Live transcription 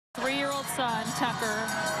3-year-old son, Tucker,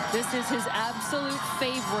 this is his absolute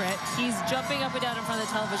favorite. He's jumping up and down in front of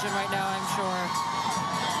the television right now, I'm sure,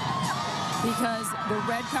 because the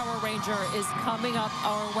Red Power Ranger is coming up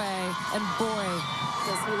our way, and boy,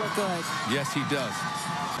 does he look good. Yes, he does.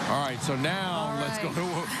 All right, so now let's go.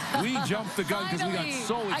 We jumped the gun because we got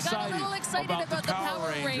so excited. I got a little excited about the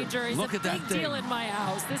Power Ranger. It's Look a at that big thing. deal in my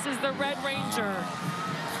house. This is the Red Ranger.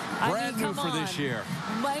 Brand new for this year.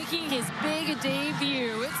 Making his big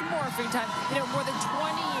debut. It's morphing time. You know, more than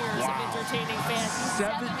 20 years of entertaining fans. He's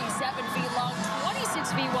 77 feet long,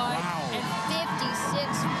 26 feet wide, and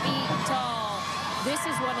 56 feet tall. This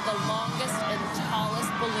is one of the longest and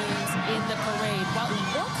tallest balloons in the parade. Well,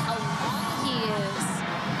 look how long he is.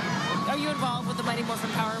 Are you involved with the Mighty Morphin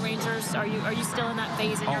Power Rangers? Are you still in that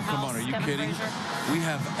phase in your house? Oh, come on, are you kidding? We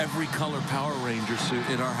have every color Power Ranger suit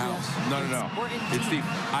in our house. Yeah. No. It's the,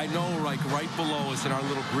 I know, like right below us in our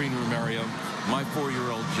little green room area, my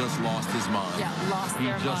 4-year-old just lost his mind. Yeah,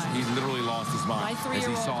 He literally lost his mind My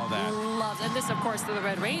 3-year-old as he saw that. loves, and this, of course, the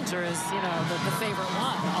Red Ranger is, you know, the favorite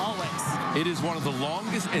one, always. It is one of the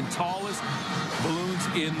longest and tallest balloons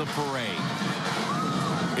in the parade.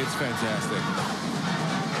 It's fantastic.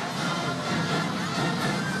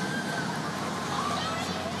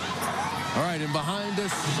 All right, and behind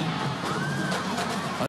us,